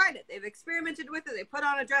have tried it. They've experimented with it. They put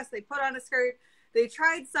on a dress, they put on a skirt, they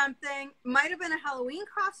tried something. Might have been a Halloween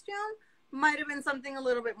costume, might have been something a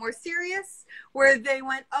little bit more serious, where they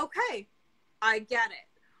went, okay, I get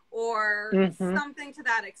it, or something to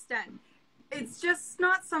that extent. It's just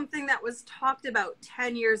not something that was talked about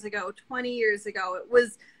 10 years ago, 20 years ago. It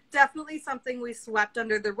was definitely something we swept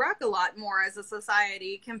under the rug a lot more as a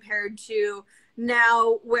society compared to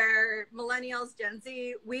now, where millennials, Gen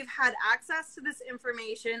Z, we've had access to this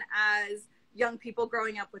information as young people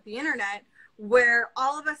growing up with the internet, where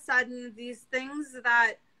all of a sudden these things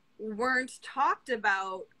that weren't talked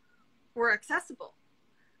about were accessible.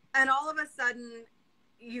 And all of a sudden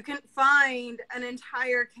you can find an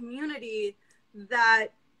entire community that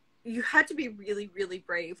you had to be really, really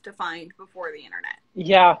brave to find before the internet.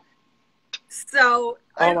 Yeah. So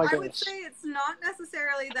I would say it's not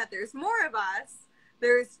necessarily that there's more of us.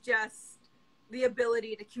 There's just the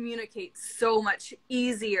ability to communicate so much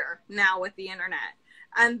easier now with the internet.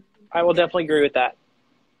 And I will definitely agree with that.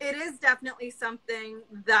 It is definitely something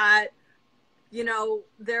that, you know,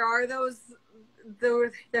 there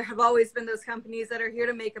have always been those companies that are here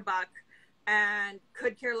to make a buck and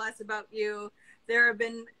could care less about you. There have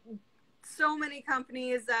been so many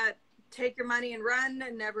companies that take your money and run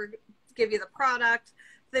and never give you the product,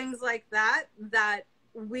 things like that, that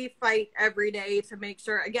we fight every day to make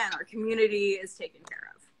sure, again, our community is taken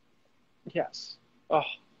care of. Yes. Oh,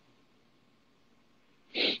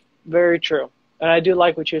 very true. And I do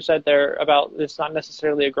like what you said there about it's not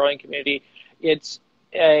necessarily a growing community. It's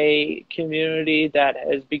a community that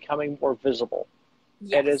is becoming more visible.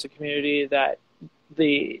 Yes. It is a community that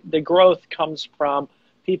the growth comes from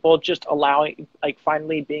people just allowing, like,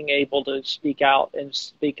 finally being able to speak out and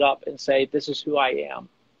speak up and say, this is who I am.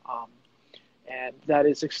 And that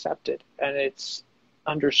is accepted, and it's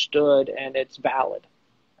understood, and it's valid.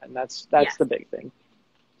 And that's yes. the big thing.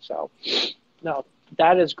 So, no,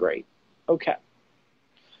 that is great. Okay.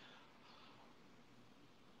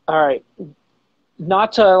 All right.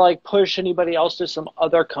 not to like push anybody else to some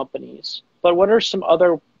other companies, but what are some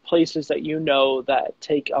other places that you know that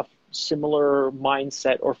take a similar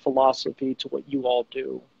mindset or philosophy to what you all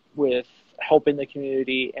do with helping the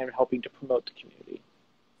community and helping to promote the community?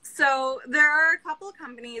 So there are a couple of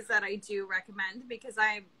companies that I do recommend because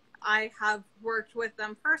I have worked with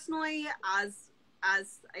them personally as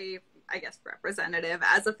a, I guess, representative,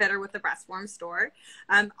 as a fitter with the Breastform store.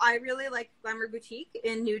 I really like Glamour Boutique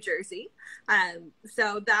in New Jersey.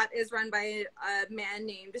 So that is run by a man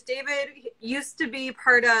named David. He used to be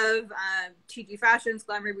part of TG Fashion's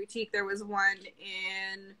Glamour Boutique. There was one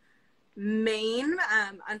in Maine.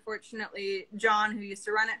 Unfortunately, John, who used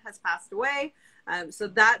to run it, has passed away. So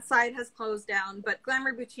that side has closed down, but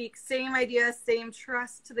Glamour Boutique, same idea, same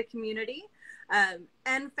trust to the community.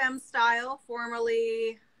 And Femme Style,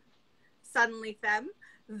 formerly Suddenly Femme,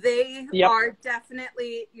 they Yep. are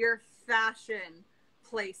definitely your fashion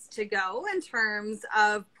place to go in terms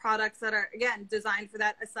of products that are, again, designed for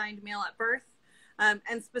that assigned male at birth,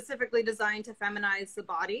 and specifically designed to feminize the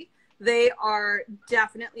body. They are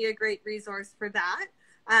definitely a great resource for that.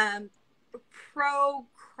 Pro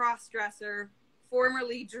Crossdresser,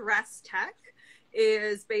 formerly Dress Tech,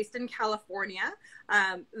 is based in California.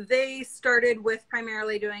 They started with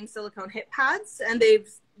primarily doing silicone hip pads, and they've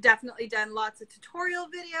definitely done lots of tutorial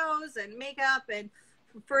videos and makeup and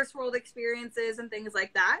first world experiences and things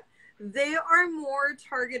like that. They are more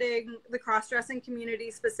targeting the cross-dressing community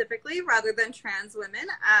specifically rather than trans women,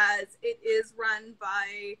 as it is run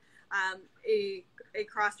by a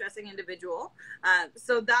cross-dressing individual.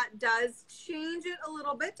 So that does change it a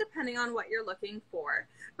little bit depending on what you're looking for.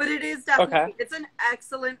 But it is definitely, it's an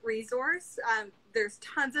excellent resource. There's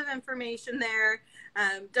tons of information there.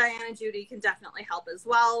 Diane and Judy can definitely help as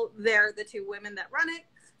well. They're the two women that run it.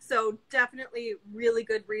 So definitely really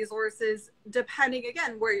good resources, depending,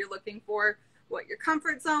 again, where you're looking for, what your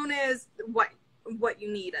comfort zone is, what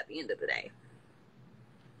you need at the end of the day.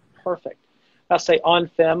 Perfect. I'll say On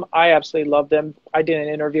Fem, I absolutely love them. I did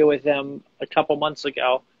an interview with them a couple months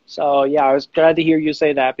ago. So yeah, I was glad to hear you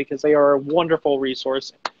say that because they are a wonderful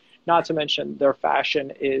resource. Not to mention their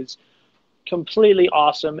fashion is completely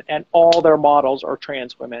awesome, and all their models are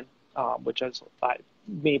trans women, which is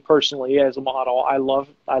me personally as a model. I love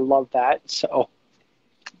that. So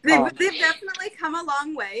they've definitely come a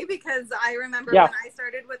long way, because I remember yeah, when I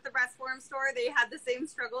started with the Breastform store, they had the same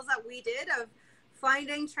struggles that we did of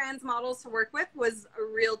finding trans models to work with was a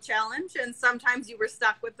real challenge. And sometimes you were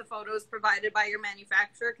stuck with the photos provided by your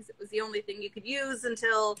manufacturer because it was the only thing you could use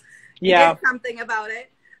until you did something about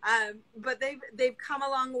it. But they've come a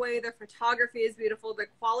long way. Their photography is beautiful. The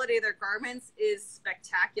quality of their garments is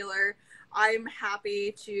spectacular. I'm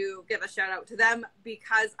happy to give a shout out to them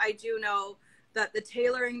because I do know that the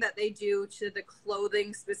tailoring that they do to the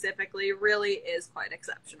clothing specifically really is quite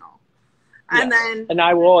exceptional. And then, and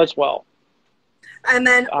I will as well. And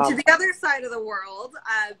then to the other side of the world,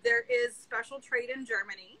 there is Special Trade in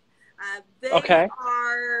Germany. They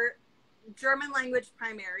are German language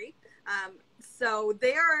primary. So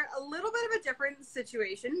they are a little bit of a different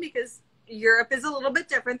situation because Europe is a little bit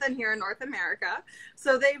different than here in North America.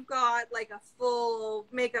 So they've got like a full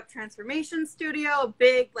makeup transformation studio, a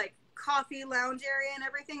big like coffee lounge area and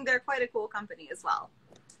everything. They're quite a cool company as well.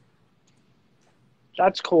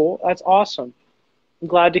 That's cool. That's awesome. I'm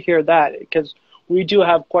glad to hear that because we do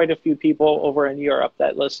have quite a few people over in Europe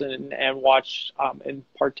that listen and watch and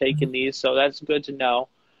partake in these. So that's good to know.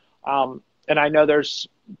 And I know there's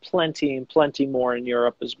plenty more in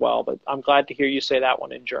Europe as well, but I'm glad to hear you say that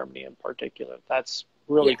one in Germany in particular. That's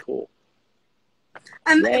really cool.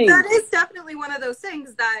 And that is definitely one of those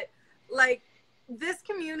things that, like, this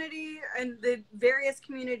community and the various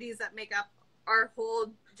communities that make up our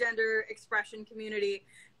whole gender expression community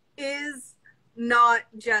is not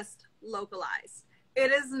just localized.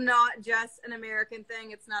 It is not just an American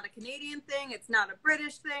thing. It's not a Canadian thing. It's not a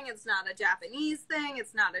British thing. It's not a Japanese thing.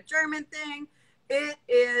 It's not a German thing. It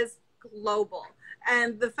is global.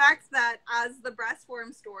 And the fact that as the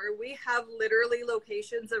Breastform store, we have literally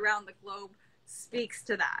locations around the globe speaks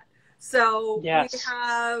to that. So we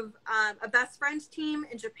have a best friend team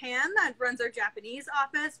in Japan that runs our Japanese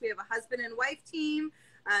office. We have a husband and wife team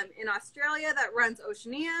in Australia that runs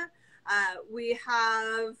Oceania. We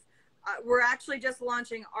have, we're actually just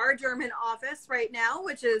launching our German office right now,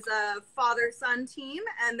 which is a father-son team.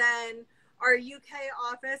 And then our UK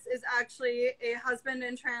office is actually a husband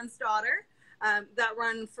and trans daughter that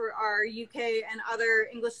run for our UK and other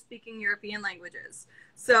English-speaking European languages.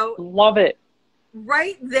 So love it.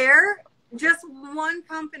 Right there, just one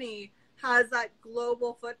company has that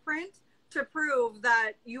global footprint to prove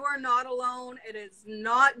that you are not alone. It is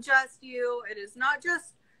not just you. It is not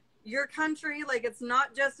just your country. Like, it's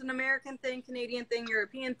not just an American thing, Canadian thing,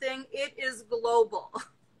 European thing. It is global.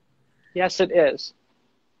 Yes, it is.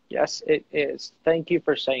 Yes, it is. Thank you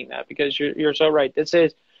for saying that, because you're so right.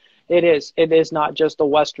 It is not just a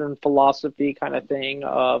Western philosophy kind of thing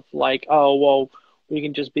of like, oh, well, we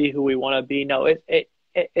can just be who we want to be. No, it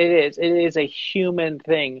is a human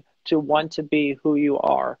thing to want to be who you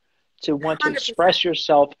are, to want to 100%. express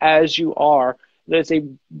yourself as you are. There's a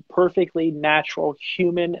perfectly natural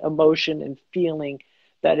human emotion and feeling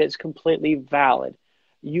that is completely valid.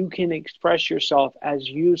 You can express yourself as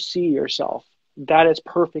you see yourself. That is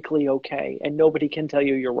perfectly okay, and nobody can tell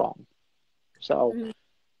you you're wrong. So,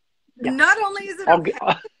 yeah. Not only is it I'll, okay,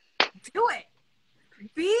 do it.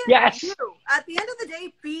 Be yes. you. At the end of the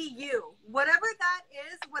day, be you. Whatever that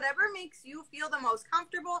is, whatever makes you feel the most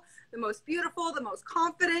comfortable, the most beautiful, the most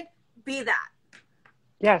confident, be that.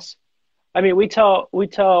 Yes. I mean, we tell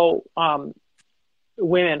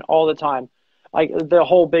women all the time, like the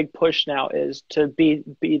whole big push now is to be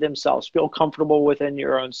themselves, feel comfortable within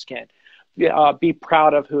your own skin, be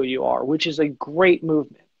proud of who you are, which is a great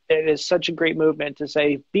movement. It is such a great movement to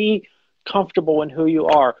say, be comfortable in who you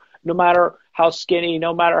are, no matter how skinny,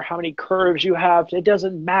 no matter how many curves you have, it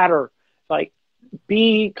doesn't matter. Like,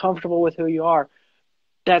 be comfortable with who you are.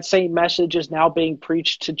 That same message is now being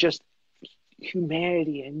preached to just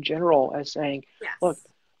humanity in general, as saying, look, Yes.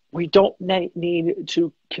 we don't need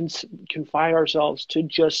to confine ourselves to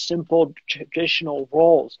just simple traditional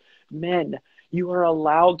roles. Men, you are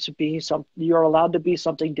allowed to be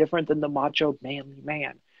something different than the macho manly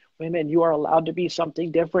man. Women, you are allowed to be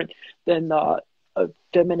something different than the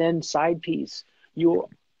feminine side piece. You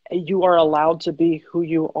are allowed to be who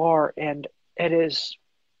you are, and it is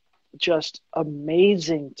just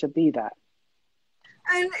amazing to be that.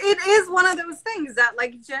 And it is one of those things that,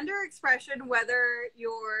 like, gender expression, whether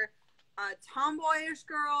you're a tomboyish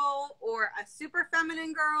girl or a super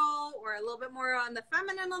feminine girl or a little bit more on the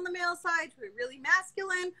feminine on the male side to a really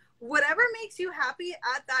masculine, whatever makes you happy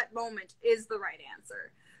at that moment is the right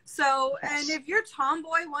answer. So, and if you're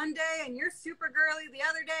tomboy one day and you're super girly the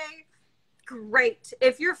other day, great.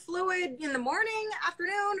 If you're fluid in the morning,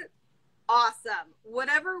 afternoon, awesome.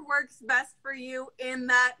 Whatever works best for you in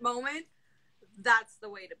that moment, that's the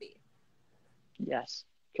way to be. Yes,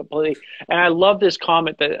 completely. And I love this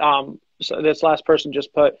comment that so this last person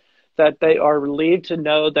just put, that they are relieved to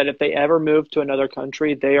know that if they ever move to another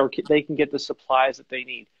country, they can get the supplies that they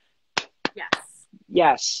need. Yes.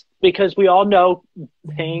 Yes, because we all know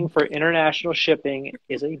paying for international shipping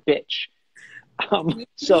is a bitch.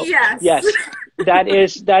 So Yes. yes, that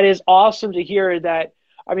is awesome to hear that.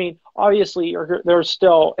 I mean, obviously, there's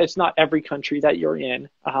still, it's not every country that you're in,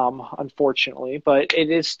 unfortunately, but it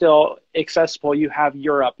is still accessible. You have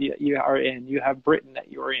Europe, you are in, you have Britain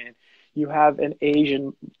that you're in, you have an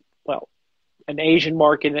Asian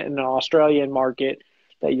market and an Australian market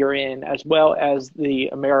that you're in, as well as the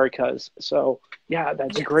Americas. So yeah,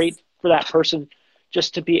 that's Yes. great for that person,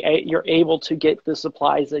 just to you're able to get the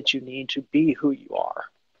supplies that you need to be who you are.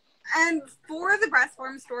 And for the breast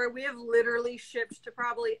form store, we have literally shipped to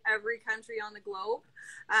probably every country on the globe.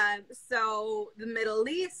 So the Middle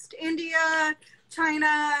East, India,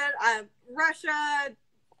 China, Russia,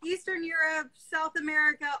 Eastern Europe, South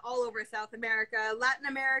America, all over South America, Latin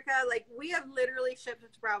America. Like, we have literally shipped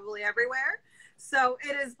it to probably everywhere. So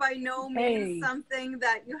it is by no means Hey, something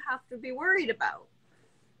that you have to be worried about.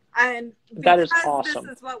 And that because is this awesome.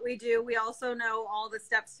 is what we do, we also know all the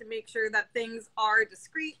steps to make sure that things are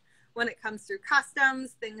discreet when it comes through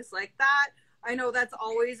customs, things like that. I know that's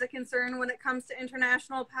always a concern when it comes to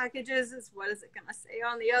international packages, is what is it going to say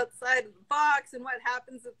on the outside of the box and what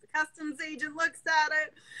happens if the customs agent looks at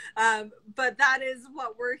it. But that is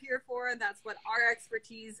what we're here for, and that's what our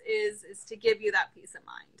expertise is to give you that peace of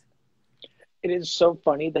mind. It is so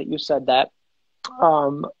funny that you said that.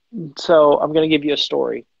 Um, so I'm going to give you a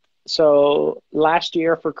story. So last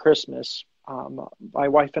year for Christmas, my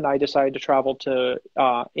wife and I decided to travel to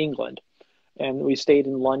England, and we stayed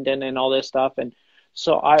in London and all this stuff. And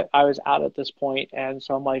so I was out at this point, and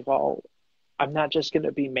so I'm like, well, I'm not just going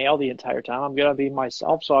to be male the entire time. I'm going to be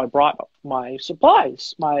myself. So I brought my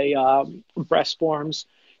supplies, my breast forms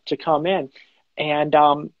to come in. And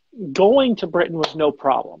going to Britain was no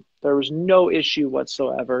problem. There was no issue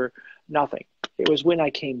whatsoever, nothing. It was when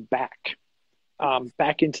I came back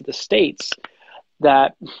into the States,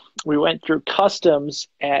 that we went through customs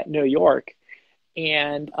at New York,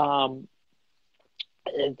 and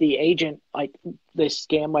the agent, like, they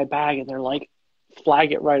scan my bag and they're like,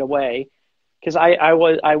 flag it right away. because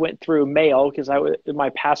I went through mail because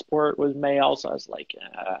my passport was mail, so I was like,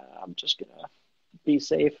 I'm just gonna be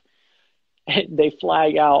safe. They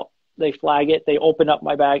flag it, they open up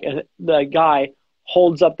my bag, and the guy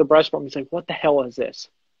holds up the breast form. He's like, "What the hell is this?"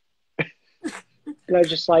 And I was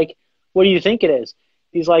just like, "What do you think it is?"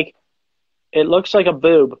 He's like, "It looks like a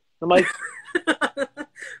boob." I'm like,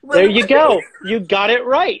 "There you go, you got it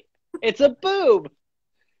right. It's a boob."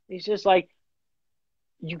 He's just like,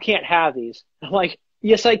 "You can't have these." I'm like,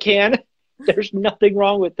 "Yes, I can. There's nothing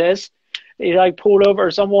wrong with this." He like pulled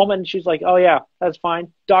over some woman. She's like, "Oh yeah, that's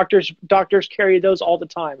fine. Doctors carry those all the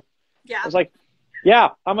time." Yeah. I was like, "Yeah,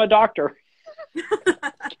 I'm a doctor." And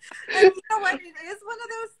you know what? It is one of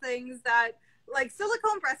those things that, like,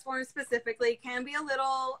 silicone breast forms specifically can be a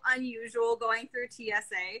little unusual going through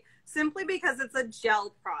TSA simply because it's a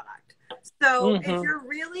gel product. So if you're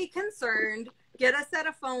really concerned, get a set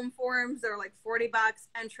of foam forms. They're like $40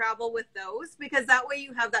 and travel with those, because that way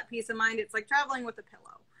you have that peace of mind. It's like traveling with a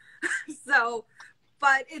pillow. So,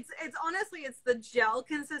 but it's honestly, it's the gel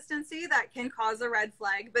consistency that can cause a red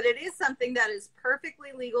flag, but it is something that is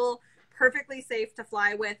perfectly legal, perfectly safe to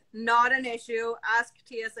fly with. Not an issue. Ask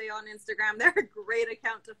TSA on Instagram. They're a great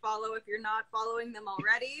account to follow if you're not following them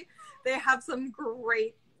already. They have some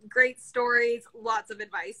great stories, lots of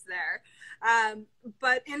advice there.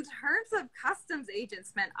 But in terms of customs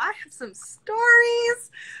agents, man, I have some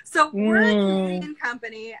stories. So we're a Canadian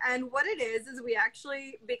company, and what it is we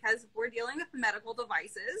actually, because we're dealing with medical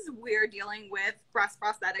devices, we're dealing with breast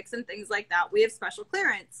prosthetics and things like that. We have special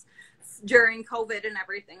clearance during COVID and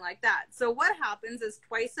everything like that. So what happens is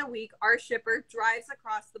twice a week, our shipper drives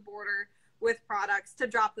across the border with products to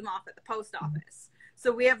drop them off at the post office.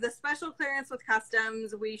 So we have the special clearance with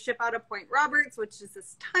customs. We ship out of Point Roberts, which is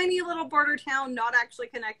this tiny little border town, not actually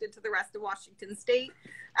connected to the rest of Washington state.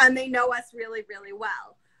 And they know us really, really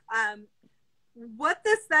well. What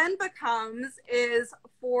this then becomes is,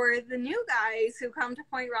 for the new guys who come to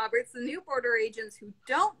Point Roberts, the new border agents who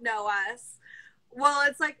don't know us, well,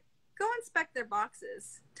 it's like, go inspect their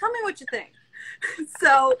boxes. Tell me what you think.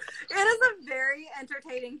 So it is a very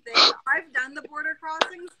entertaining thing. I've done the border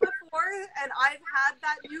crossings before, and I've had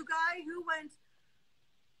that new guy who went,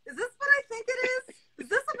 "Is this what I think it is? Is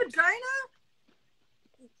this a vagina?"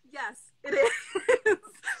 Yes, it is.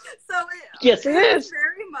 So yes, it is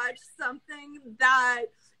very much something that,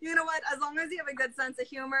 you know what, as long as you have a good sense of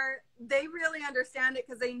humor, they really understand it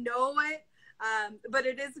because they know it. But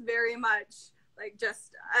it is very much like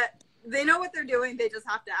just, they know what they're doing. They just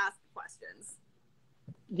have to ask questions.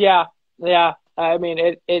 Yeah. I mean,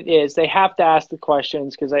 it is. They have to ask the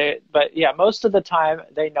questions but yeah, most of the time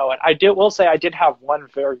they know it. Will say I did have one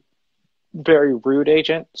very, very rude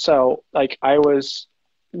agent. So like I was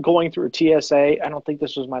going through TSA. I don't think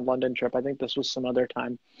this was my London trip. I think this was some other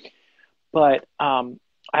time. But I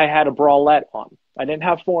had a bralette on. I didn't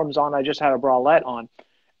have forms on. I just had a bralette on.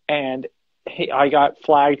 And I got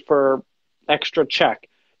flagged for extra check.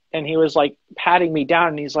 And he was like patting me down,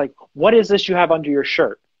 and he's like, "What is this you have under your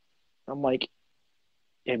shirt?" I'm like,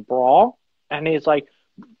 "A bra?" And he's like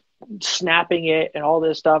snapping it and all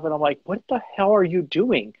this stuff. And I'm like, "What the hell are you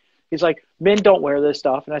doing?" He's like, "Men don't wear this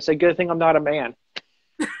stuff." And I said, "Good thing I'm not a man."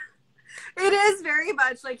 It is very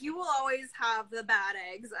much like, you will always have the bad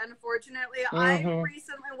eggs. Unfortunately, I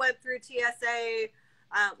recently went through TSA.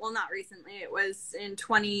 Well, not recently. It was in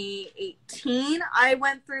 2018. I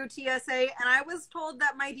went through TSA, and I was told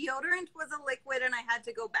that my deodorant was a liquid and I had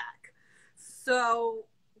to go back. So,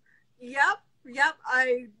 yep.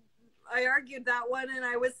 I argued that one, and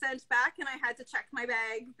I was sent back, and I had to check my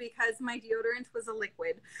bag because my deodorant was a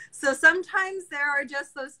liquid. So sometimes there are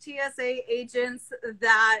just those TSA agents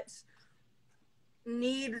that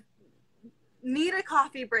need a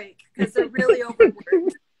coffee break because they're really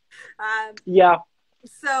overworked. Yeah.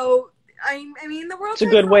 So, I mean, the world. It's a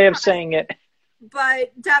good way of saying it.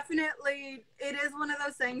 But definitely, it is one of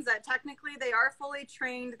those things that technically they are fully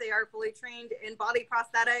trained. They are fully trained in body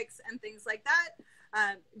prosthetics and things like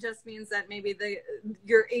that. Just means that maybe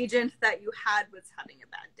your agent that you had was having a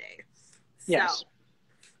bad day. Yes.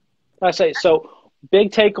 I say, so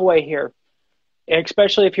big takeaway here,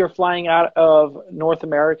 especially if you're flying out of North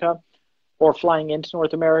America or flying into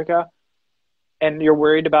North America, and you're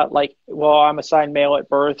worried about like, well, I'm assigned male at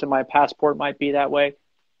birth and my passport might be that way.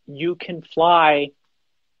 You can fly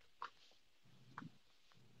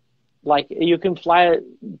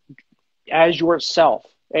as yourself.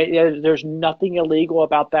 There's nothing illegal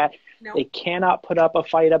about that. Nope. They cannot put up a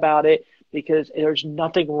fight about it because there's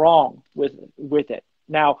nothing wrong with it.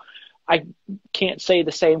 Now, I can't say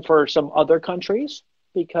the same for some other countries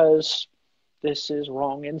because this is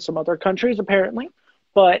wrong in some other countries apparently.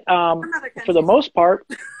 But Some other for the countries. most part,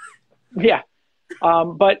 yeah.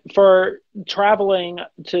 But for traveling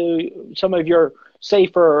to some of your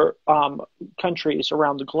safer countries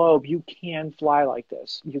around the globe, you can fly like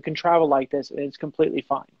this. You can travel like this, and it's completely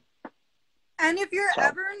fine. And if you're So,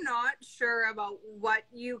 ever not sure about what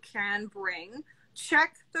you can bring,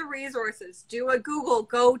 check the resources. Do a Google,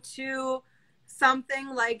 go to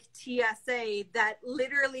something like TSA that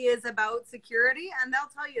literally is about security, and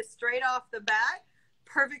they'll tell you straight off the bat,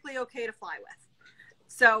 perfectly okay to fly with.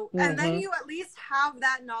 So, and then hmm you at least have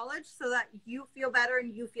that knowledge so that you feel better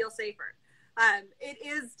and you feel safer. It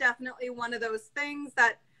is definitely one of those things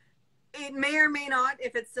that it may or may not,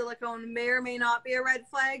 if it's silicone, may or may not be a red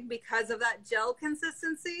flag because of that gel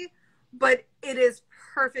consistency, but it is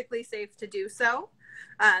perfectly safe to do so.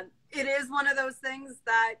 It is one of those things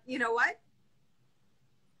that, you know what?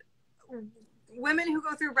 Women who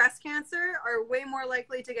go through breast cancer are way more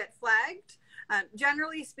likely to get flagged,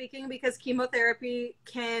 generally speaking, because chemotherapy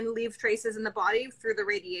can leave traces in the body through the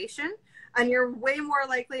radiation, and you're way more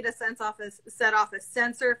likely to set off a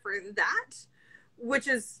sensor for that, which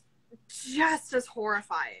is just as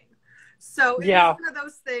horrifying. So it is yeah, one of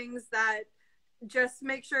those things that just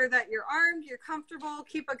make sure that you're armed, you're comfortable,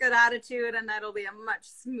 keep a good attitude, and that'll be a much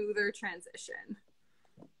smoother transition.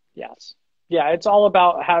 yes, yeah. It's all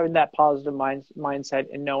about having that positive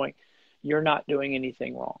mindset and knowing you're not doing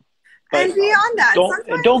anything wrong. But And beyond that,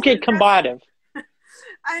 sometimes don't get you're just, combative.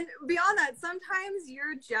 and beyond that, sometimes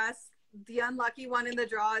you're just the unlucky one in the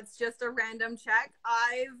draw. It's just a random check.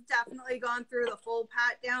 I've definitely gone through the full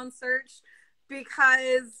pat down search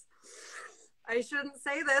because I shouldn't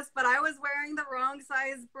say this, but I was wearing the wrong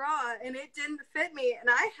size bra and it didn't fit me, and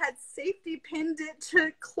I had safety pinned it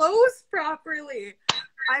to close properly.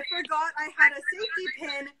 I forgot I had a safety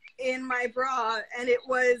pin in my bra, and it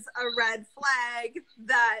was a red flag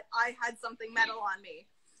that I had something metal on me.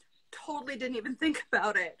 Totally didn't even think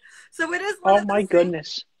about it. So it is one Oh of my those things.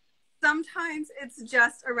 goodness. Sometimes it's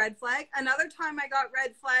just a red flag. Another time I got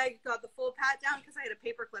red flag, got the full pat down because I had a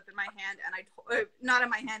paper clip in my hand, and not in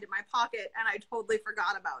my hand, in my pocket, and I totally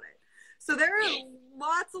forgot about it. So there are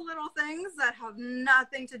lots of little things that have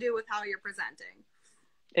nothing to do with how you're presenting.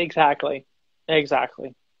 Exactly.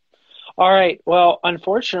 Exactly. All right. Well,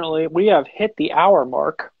 unfortunately, we have hit the hour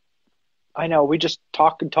mark. I know we just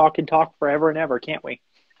talk and talk and talk forever and ever, can't we?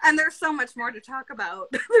 And there's so much more to talk about.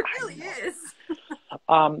 There I really know. is.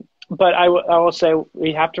 But I will say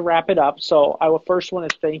we have to wrap it up. So I will first want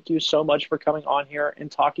to thank you so much for coming on here and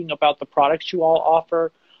talking about the products you all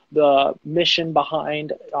offer, the mission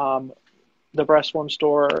behind the Breastform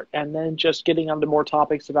Store, and then just getting onto more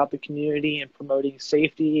topics about the community and promoting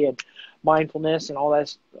safety and mindfulness and all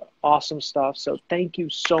that awesome stuff. So thank you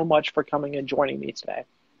so much for coming and joining me today.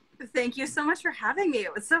 Thank you so much for having me.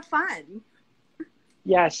 It was so fun.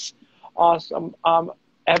 Yes, awesome.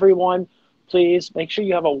 Everyone, please make sure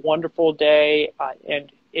you have a wonderful day.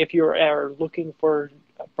 And if you're ever looking for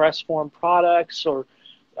breast form products or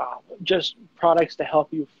just products to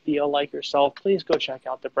help you feel like yourself, please go check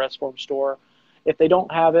out the Breast Form Store. If they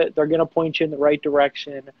don't have it, they're going to point you in the right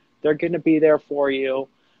direction. They're going to be there for you.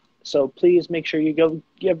 So please make sure you go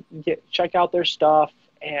check out their stuff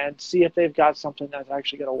and see if they've got something that's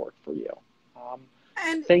actually going to work for you. Um,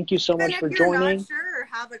 And Thank you so even much if for you're not joining. sure or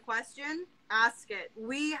have a question, ask it.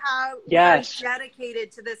 We are Yes.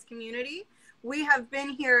 dedicated to this community. We have been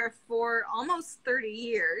here for almost 30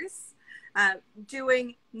 years,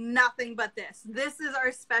 doing nothing but this. This is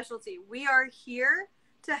our specialty. We are here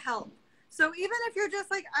to help. So even if you're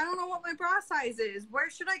just like, I don't know what my bra size is,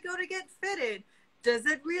 where should I go to get fitted? Does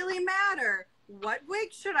it really matter? What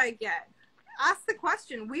wig should I get? Ask the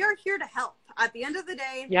question. We are here to help. At the end of the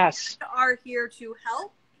day, Yes. we are here to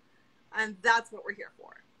help, and that's what we're here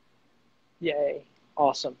for. Yay.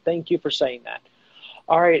 Awesome. Thank you for saying that.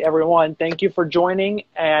 All right, everyone. Thank you for joining,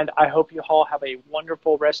 and I hope you all have a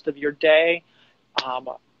wonderful rest of your day.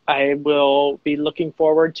 I will be looking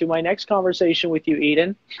forward to my next conversation with you,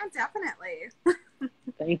 Eden. Oh, definitely.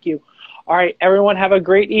 Thank you. All right, everyone, have a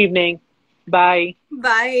great evening. Bye.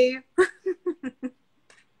 Bye.